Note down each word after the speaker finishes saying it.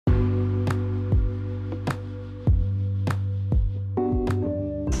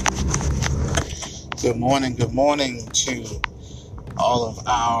Good morning to all of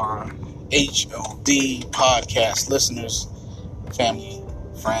our HOD podcast listeners, family,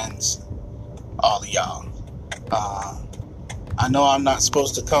 friends, all of y'all. I know I'm not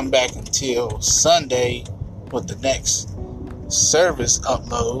supposed to come back until Sunday with the next service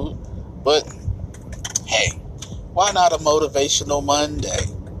upload, but hey, why not a Motivational Monday?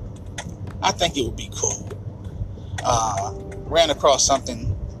 I think it would be cool. Ran across something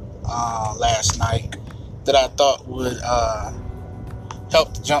last night that I thought would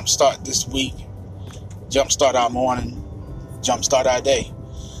help to jumpstart this week, jumpstart our morning, jumpstart our day.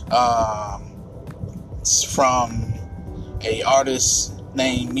 It's from a artist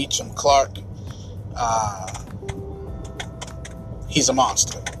named Meacham Clark. He's a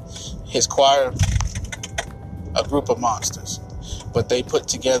monster. His choir, a group of monsters, but they put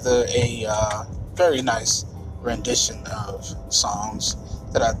together a very nice rendition of songs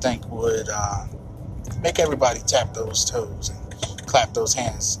that I think would make everybody tap those toes and clap those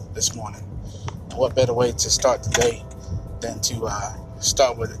hands this morning. And what better way to start the day than to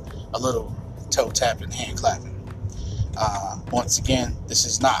start with a little toe tapping, hand clapping. Once again, this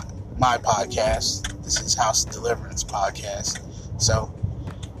is not my podcast. This is House of Deliverance podcast. So,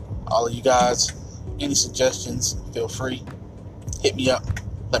 all of you guys, any suggestions, feel free. Hit me up.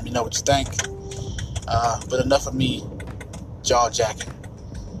 Let me know what you think. But enough of me jaw jacking.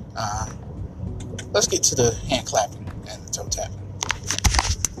 Let's get to the hand clapping and the toe tapping.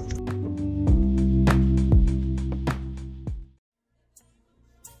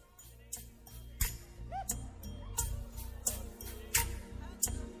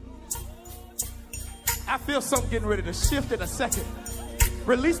 I feel something getting ready to shift in a second.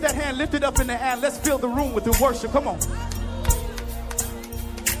 Release that hand, lift it up in the air. Let's fill the room with the worship. Come on.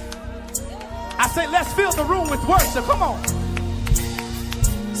 I say, let's fill the room with worship. Come on.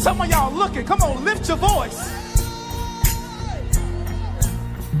 Some of y'all looking. Come on, lift your voice.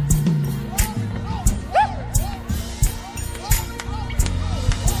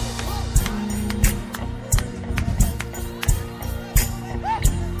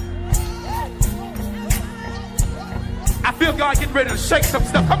 I feel God getting ready to shake some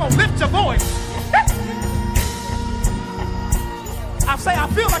stuff. Come on, lift your voice. I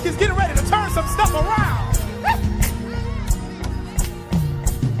feel like he's getting ready to turn some stuff around.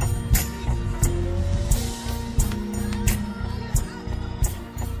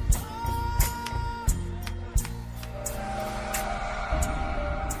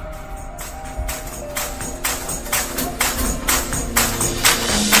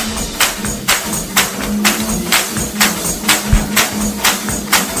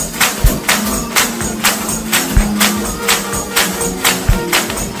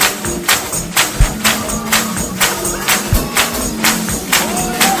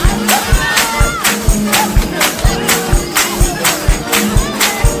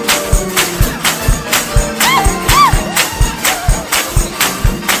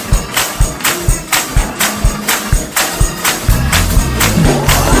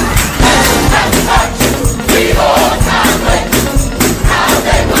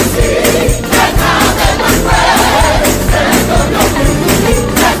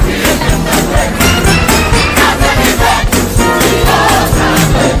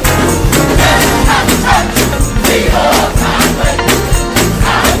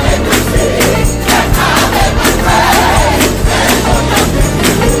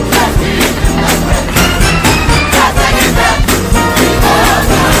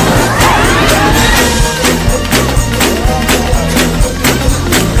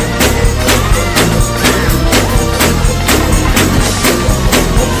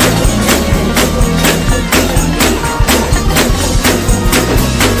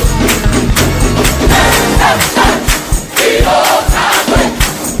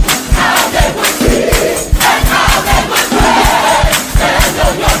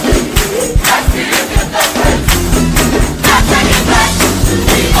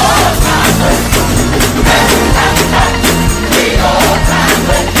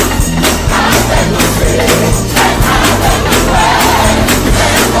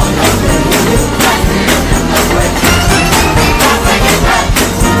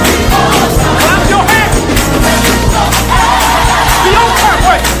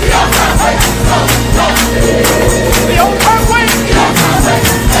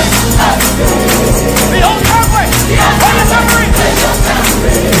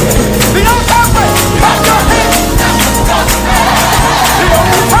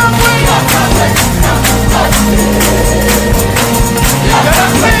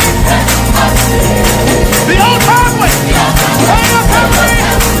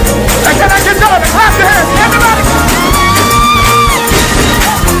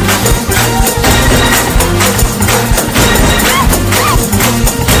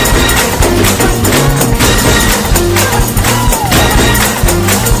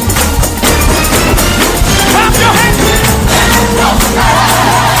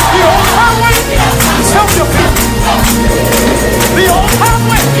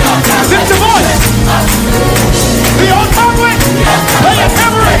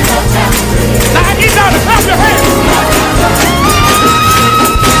 Now I need y'all to clap your hands.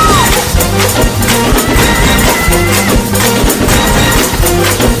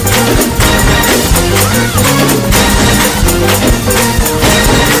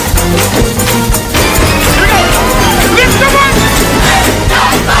 Here we go. Lift the one.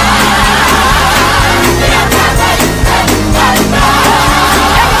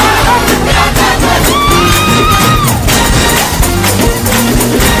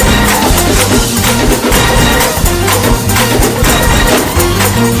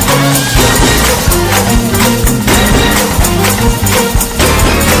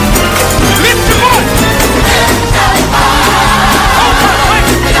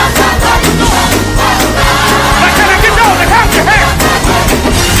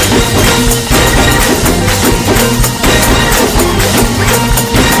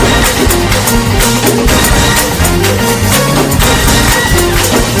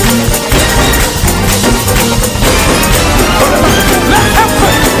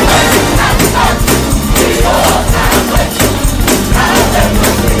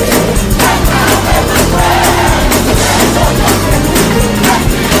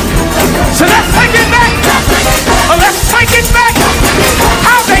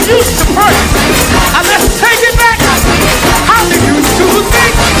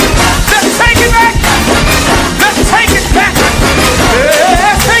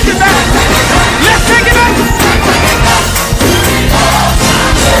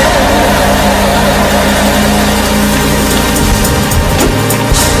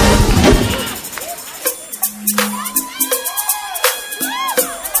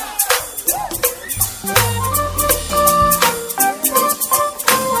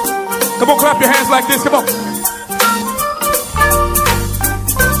 Come on, clap your hands like this. Come on.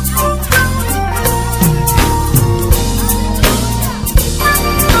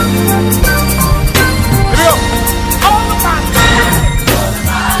 Here we go. All of my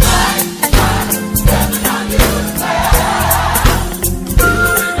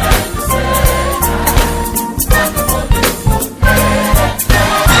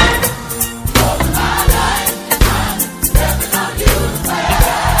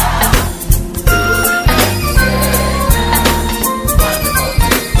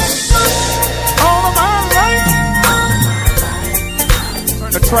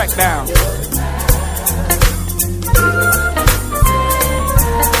track down.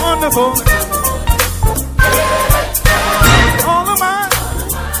 Wonderful. All of mine.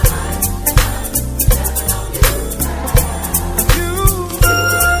 You.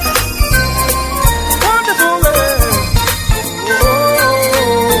 Wonderful.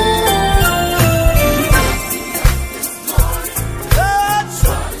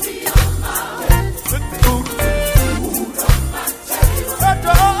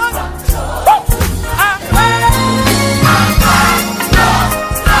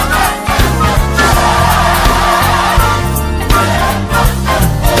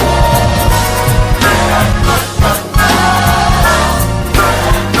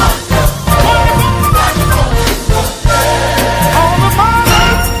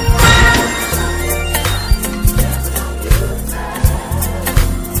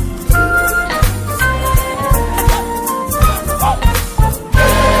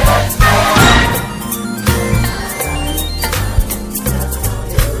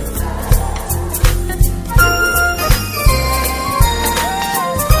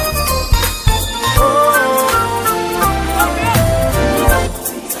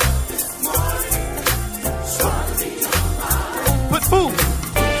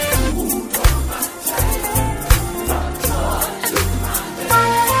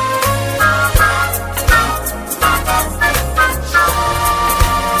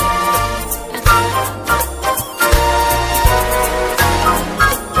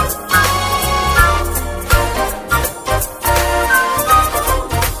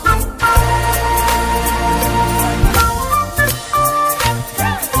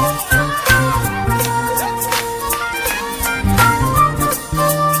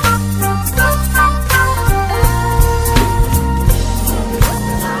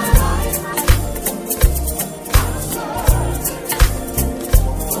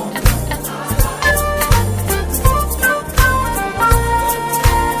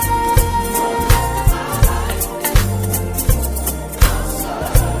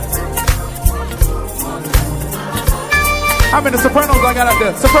 How many sopranos I got out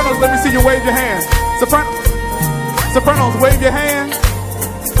there? Sopranos, let me see you wave your hand. Sopranos, wave your hand.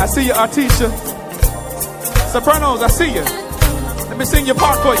 I see you, Artisha. Sopranos, I see you. Let me sing your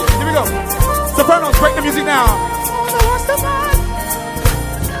part for you. Here we go. Sopranos, break the music now.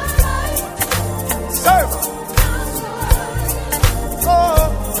 serve him. Oh.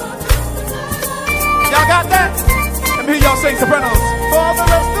 Y'all got that? Let me hear y'all sing sopranos. For the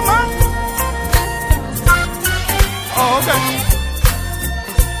rest of my... Oh, okay.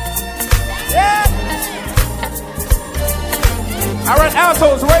 Yeah. All right,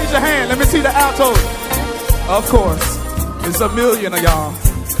 altos, raise your hand. Let me see the altos. Of course. It's a million of y'all.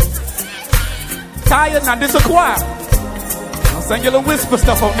 Tired? Now this a choir. I'll sing you a little whisper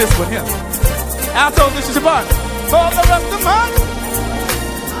stuff on this one here. Altos, this is your part. For the rest of my...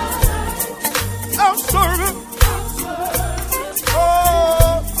 I'm serving.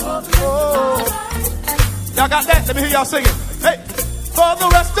 Oh. Y'all got that? Let me hear y'all singing. Hey, for the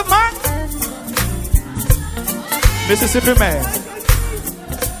rest of my Mississippi man.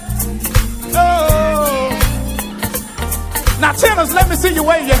 Oh. Now tenors, let me see you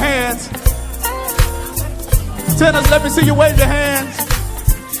wave your hands. Tenors, let me see you wave your hands.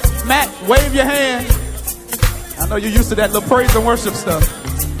 Matt, wave your hand. I know you're used to that little praise and worship stuff,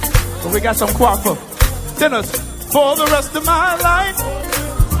 but we got some choir for tenors. For the rest of my life.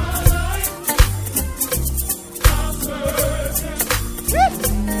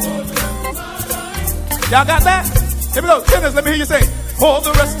 Y'all got that? Here we go. Tenors, let me hear you say, for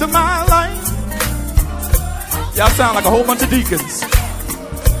the rest of my life. Y'all sound like a whole bunch of deacons.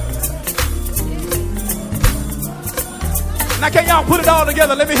 Now can y'all put it all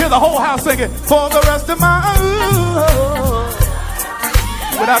together? Let me hear the whole house singing, for the rest of my...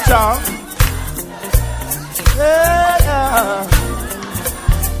 Without y'all. Yeah.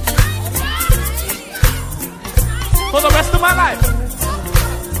 For the rest of my life,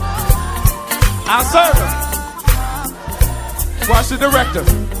 I'll serve him. Watch the director.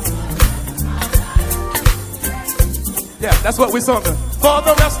 Yeah, that's what we sung. For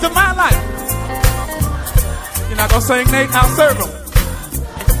the rest of my life. You're not gonna sing, Nate? I'll serve him.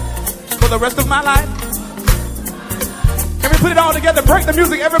 For the rest of my life. Can we put it all together? Break the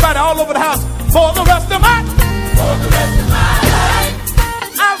music, everybody all over the house. For the rest of my... For the rest of my life.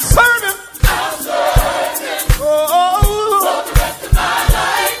 I'll serve him. I'll serve him. Oh. For the rest of my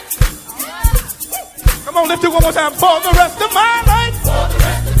life. Come on, lift it one more time. For the rest of my life. For the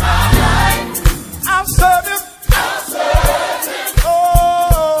rest of my life. I'll serve him. I'll serve him. Oh.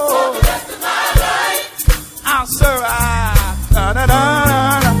 For the rest of my life. I'll serve.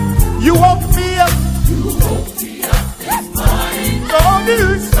 You woke me up. You woke me up this morning. So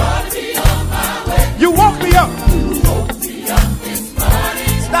good. Started me on my way. You woke me up. You woke me up this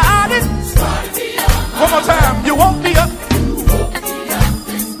morning. Started me on my way. One more time. You woke me up. You woke me up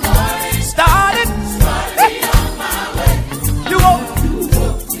this morning. Started me on my way. You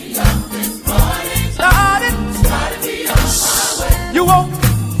woke me up this morning. Started me on my way. You woke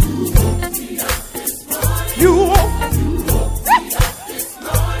me up this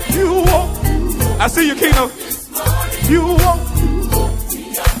morning. You woke. I see you, Keno. You woke.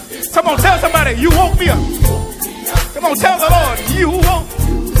 Come on, tell somebody. You woke me up. Come on, tell the Lord. You woke.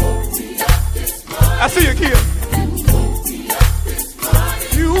 I see you, Kia.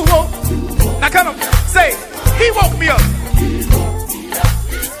 You woke. Now come on, say, he woke me up.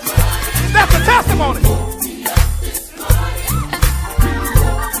 That's a testimony.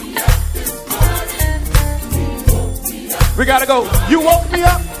 We gotta go. You woke me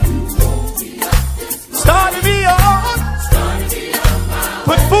up. Started me on.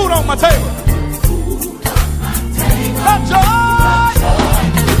 Put food on my table. The joy.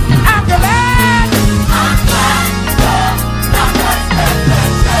 I'm glad.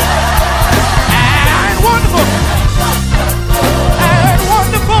 And wonderful. And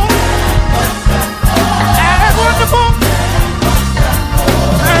wonderful. And wonderful.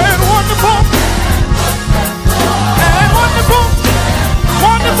 And wonderful. And wonderful.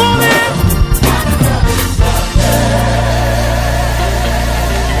 Wonderful is.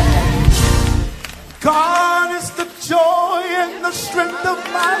 God is the joy and the strength of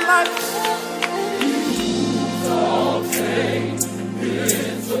my life. All pain,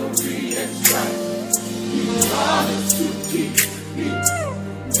 misery, and strife. He promised to keep me,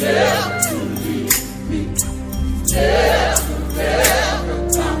 never to leave me, never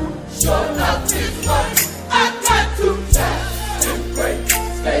come. Sure enough, His word. I've got to fast and pray,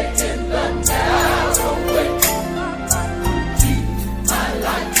 stay in the narrow way. Keep my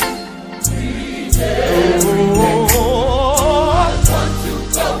life. I want to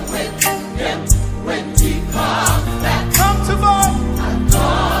go with him when he comes back. Come too far. I've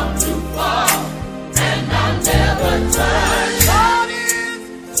gone too far, and I'll never turn. God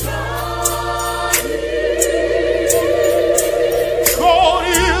is.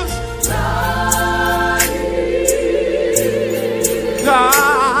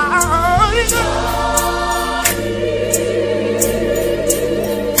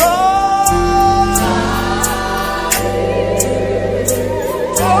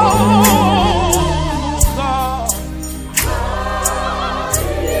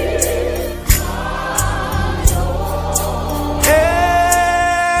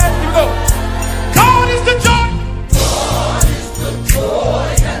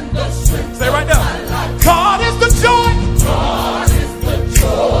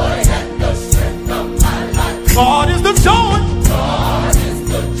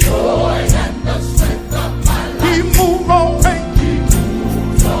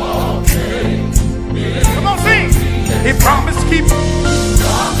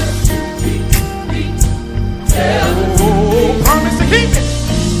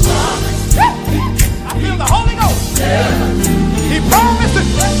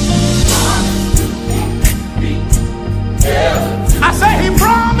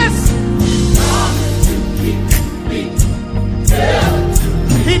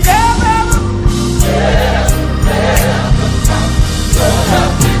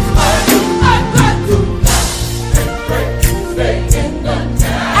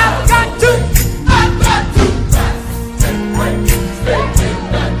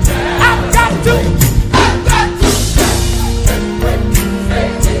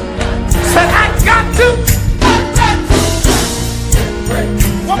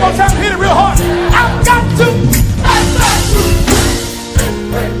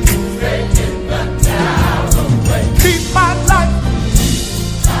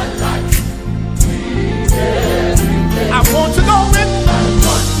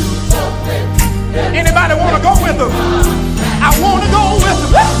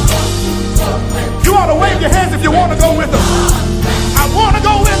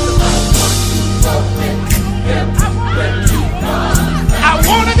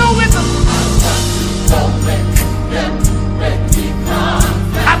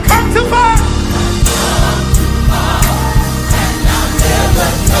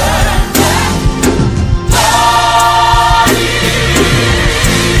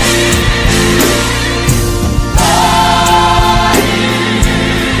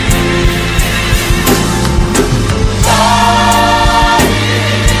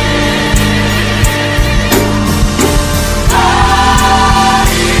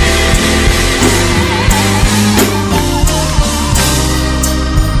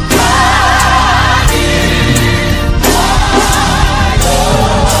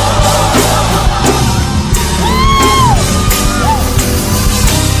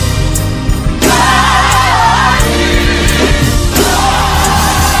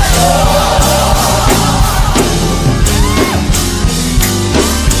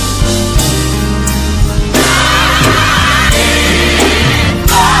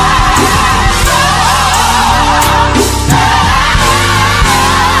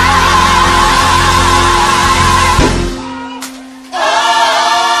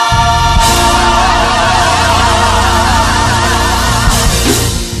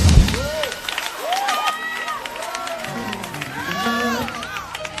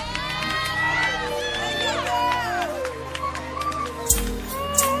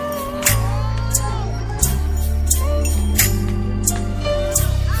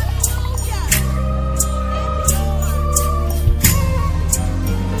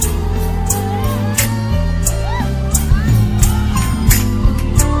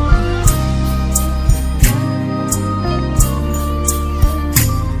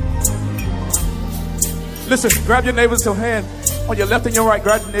 Listen, grab your neighbor's hand on your left and your right.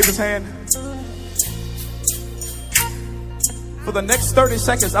 Grab your neighbor's hand. For the next 30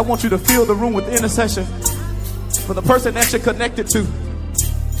 seconds, I want you to fill the room with intercession for the person that you're connected to.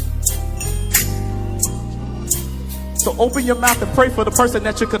 So open your mouth and pray for the person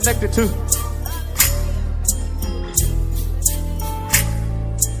that you're connected to.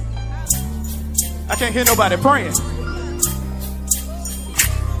 I can't hear nobody praying.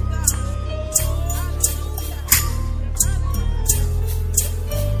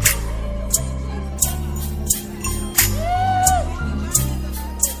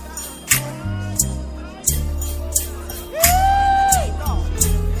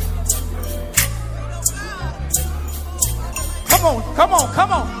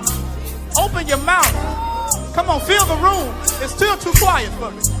 Come on. Open your mouth. Come on, fill the room. It's still too quiet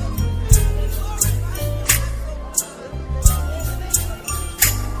for me.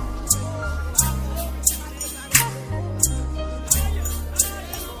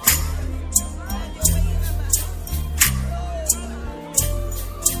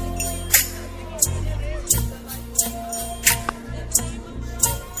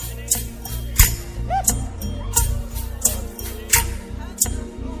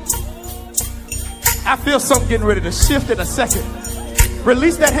 I feel something getting ready to shift in a second.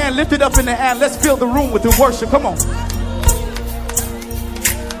 Release that hand, lift it up in the air. Let's fill the room with the worship. Come on.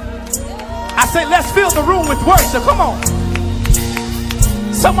 I say, let's fill the room with worship. Come on.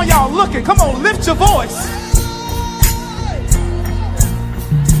 Some of y'all looking. Come on, lift your voice.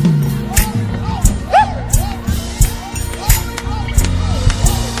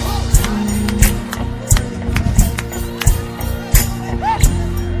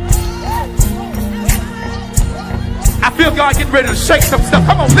 I feel God getting ready to shake some stuff.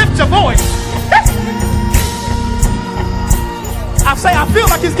 Come on, lift your voice. I feel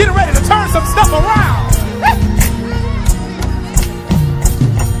like he's getting ready to turn some stuff around.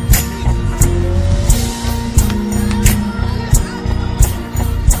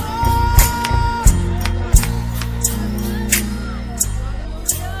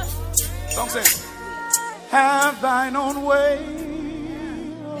 Song says, have thine own way.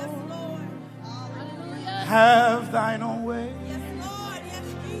 Have thine own way.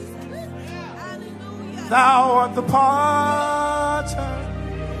 Thou art the potter,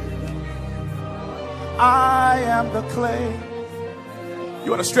 I am the clay.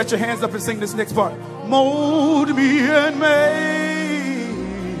 You want to stretch your hands up and sing this next part. Mold me and make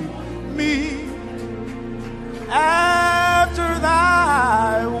me after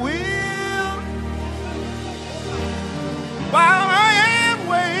thy will, while I am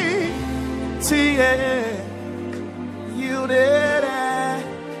waiting. Yielded and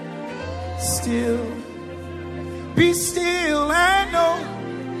still, be still and know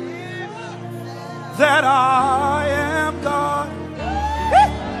that I am God.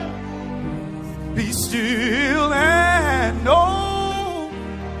 Be still and know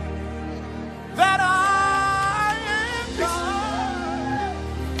that I am God.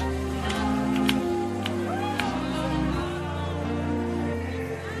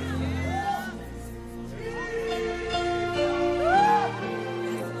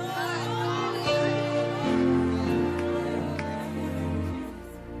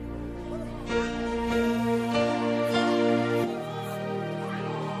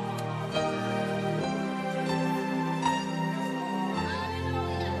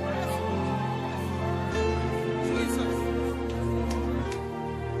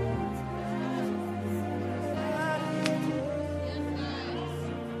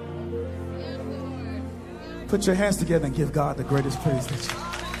 Put your hands together and give God the greatest praise that you.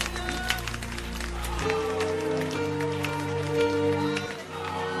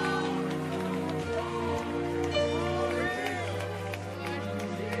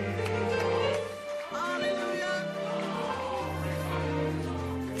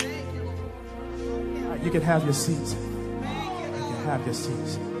 You can have your seats. You can have your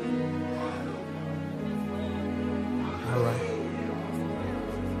seats. All right.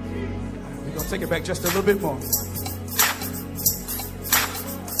 We're going to take it back just a little bit more.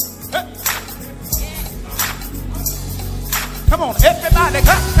 Hey. Come on, everybody.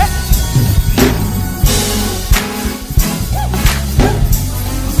 Hey.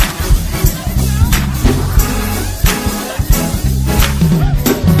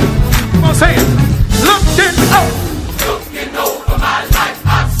 Come on, say it. Looking over my life,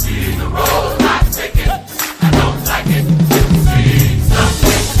 I see the road I've taken. I don't like it. See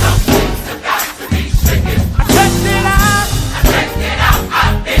something that got to be shaken. I checked it out.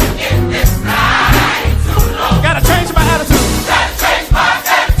 I've been in this ride too long. Gotta change my attitude.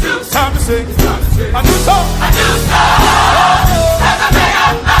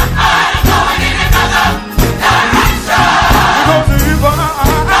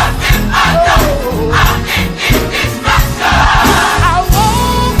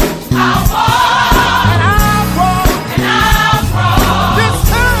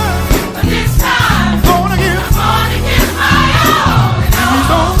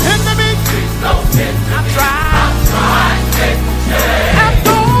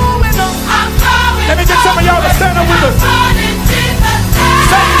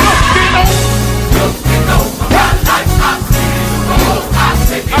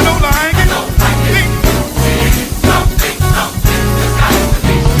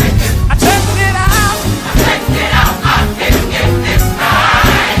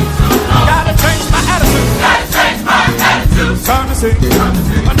 A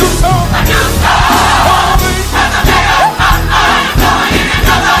new song. A new song. For me. Cause I made up my mind. I'm going in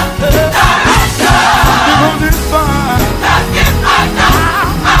another direction. Because it's fine. Let's get right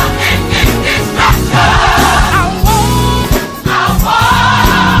now. I'm in distraction. I walk.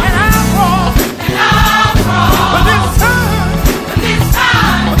 And I walk. But this time,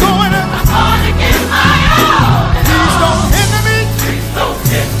 I'm going to get my own. Please don't hinder me. Please don't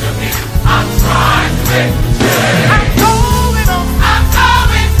hinder me. I'm trying to make a change. I'm going on. I'm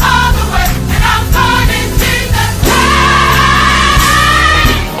going all the way. And I'm going in Jesus' name.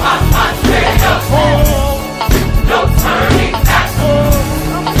 My mind's made up. No turning back.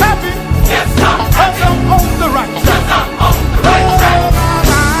 I'm happy. Yes, I'm happy. 'Cause I'm on the right track. 'Cause I'm on the right track.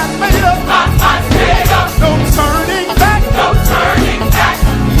 My mind's made up. My mind's made up. No turning back. No turning back.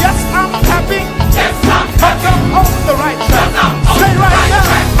 Yes, I'm happy. Yes, I'm happy. 'Cause I'm on the right track. 'Cause I'm on the right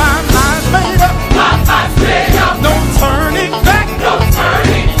track. My mind's made up. My mind's made up. No turning back. No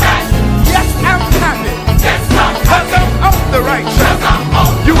turning back. Yes, I'm happy. Yes, I'm happy. 'Cause I'm on the right track. 'Cause I'm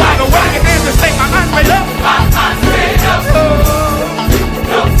on the right track. You ought to wave your hands and say, my mind's made up. My mind's made up.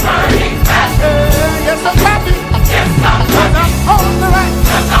 No turning back. Yes, I'm happy. Yes, I'm happy. 'Cause I'm on the right.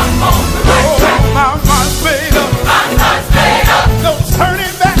 'Cause I'm on the right track. My mind's made up. My mind's made up. No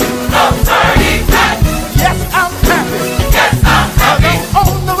turning back. No turning back. Yes, I'm happy. Yes, I'm happy. 'Cause I'm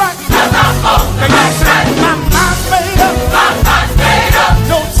on the right. 'Cause I'm on the right track. My mind's made up. My mind's made up.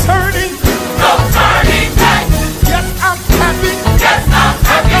 No turning. No turning back. Yes, I'm happy. Yes, I'm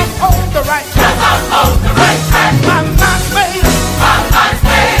happy. 'Cause I'm on the right. 'Cause I'm on the right track. My mind's made up. My mind's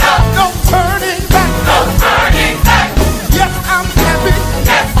made up. No turning back. No turning back. Yes, I'm happy.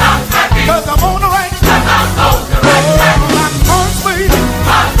 Yes, I'm happy. 'Cause I'm on the right. 'Cause I'm on the right track. My mind's made up.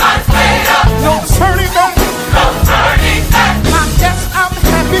 My mind's made up. No turning back. No turning back. Yes, I'm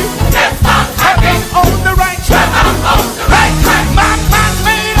happy. Yes, I'm happy. 'Cause I'm on the right track. 'Cause I'm on the right track. My mind's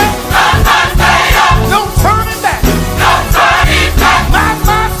made up. My mind's made up. No turning back. No turning back. My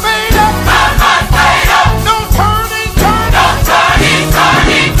mind's made up. My mind's made up. No turning, turning. No turning,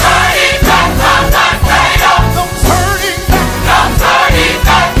 turning, turning back. My mind's made up. No turning back. No turning back.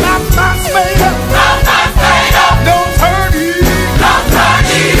 My mind's made up. My mind's made up. No turning. No turning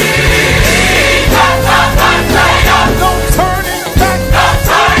back. My mind's made up. No turning back. No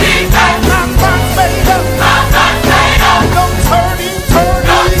turning back. My mind's made up. My mind's made up. No turning, turning.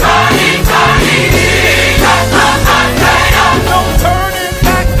 No turning, turning back. My mind's made up. No turning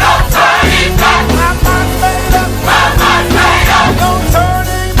back. No turning back. My mind's made up. My mind's made up. No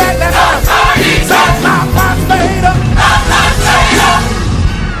turning back. No turning back. My mind's made up. My mind's made up.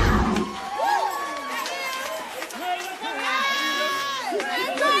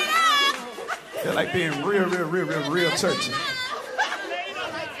 Feel like being real churchy.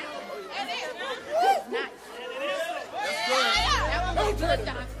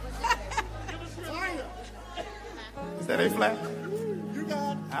 Is that A flat? You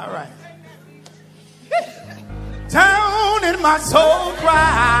got it. All right. Down in my soul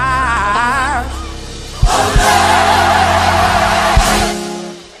cries.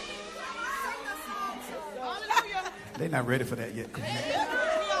 They're not ready for that yet.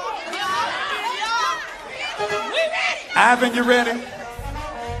 Ivan, you ready? All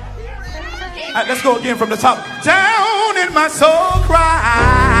right, let's go again from the top. Down in my soul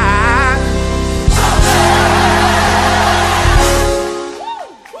cry.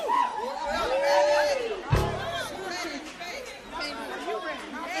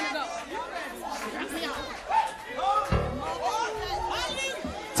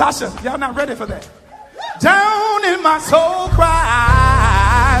 Tasha, y'all not ready for that. Down in my soul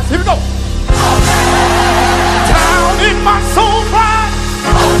cries. Here we go. Down in my soul cries.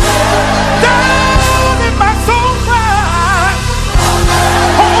 Down in my soul cries.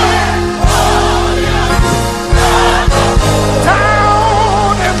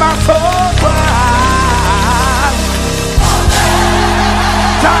 Down in my soul cries.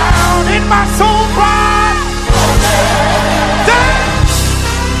 Down in my soul cries. Down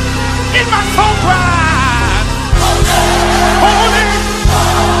in my soul cries.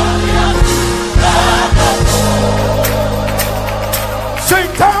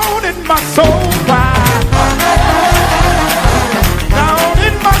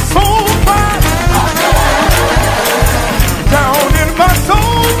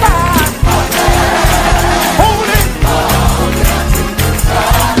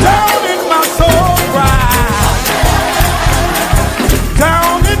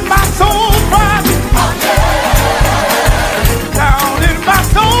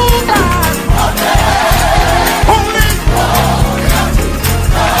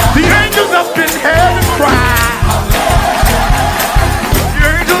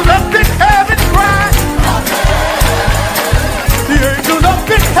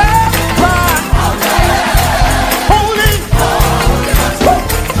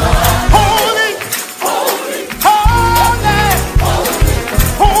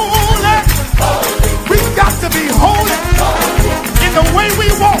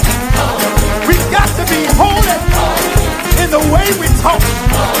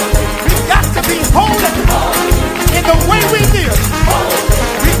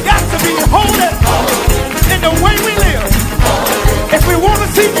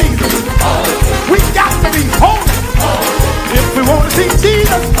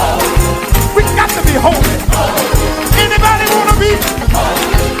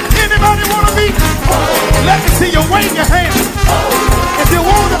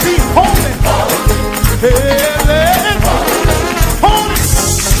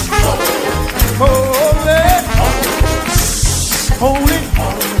 holy,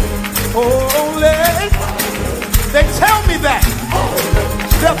 holy. They tell me that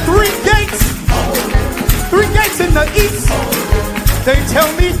there are three gates in the east. They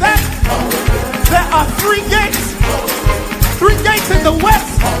tell me that there are three gates in the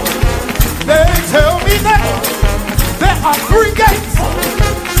west. They tell me that there are three gates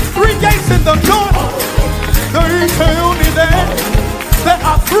in the north. They tell me that there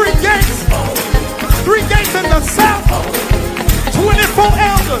are three gates in the south. 24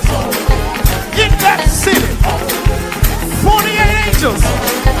 elders in that city. 48 angels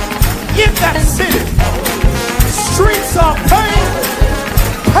in that city. Streets are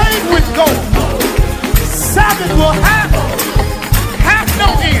paved with gold. Sabbath will have no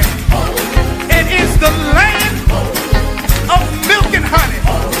end. It is the land of milk and honey.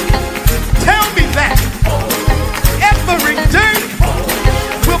 Tell me that every day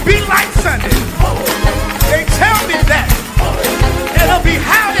will be like Sunday. They tell me that it'll be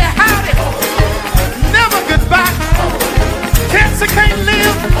howdy, howdy, never goodbye. Cancer can't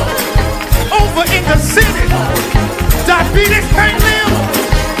live over in the city. Diabetes can't live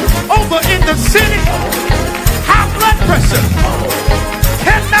over in the city. High blood pressure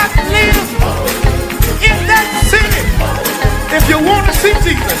cannot live in that city. If you want to see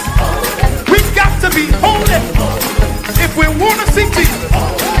Jesus, we've got to be holy. If we want to see Jesus,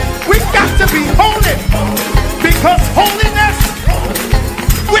 we've got to be holy. Because holiness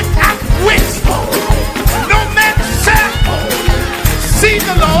without which no man shall see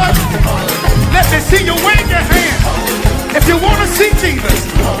the Lord. Let me see you wave your hand. If you want to see Jesus,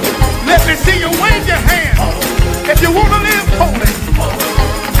 let me see you wave your hand. If you want to live holy,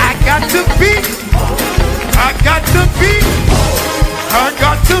 I got to be. I got to be. I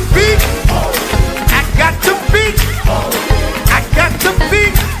got to be. I got to be. I got to be.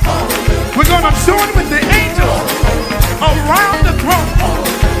 We're going to join with the angels around the throne,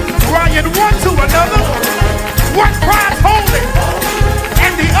 crying one to another. One cries holy,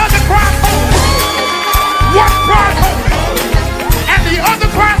 and the other cries holy. One cries holy, and the other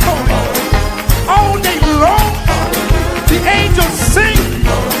cries holy. All day long, the angels sing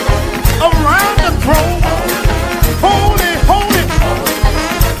around the throne. Holy, holy,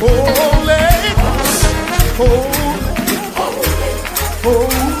 holy, holy,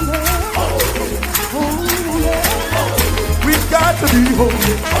 holy. We've got to be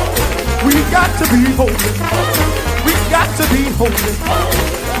holy. We've got to be holy. We've got to be holy.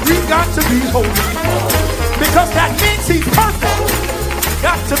 We've got to be holy. Because that means he's perfect.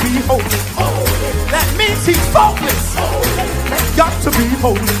 Got to be holy. That means he's faultless. Got to be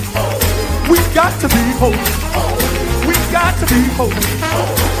holy. We've got to be holy. We've got to be holy.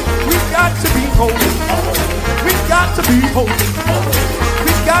 We've got to be holy. We've got to be holy.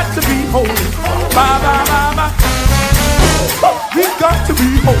 We've got to be holy. Ba ba ba ba. We've got to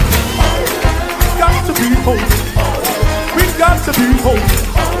be holy. We've got to be holy. We've got to be holy.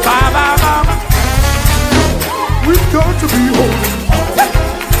 Ba ba ba ba. We've got to be holy.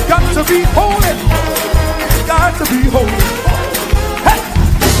 Got to be holy. Got to be holy. Hey.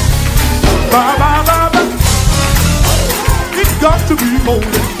 Ba ba ba ba. We've got to be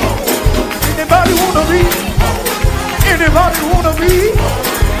holy. Anybody wanna be? Anybody wanna be?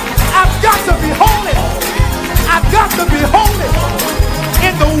 I've got to be holy. I've got to be holy.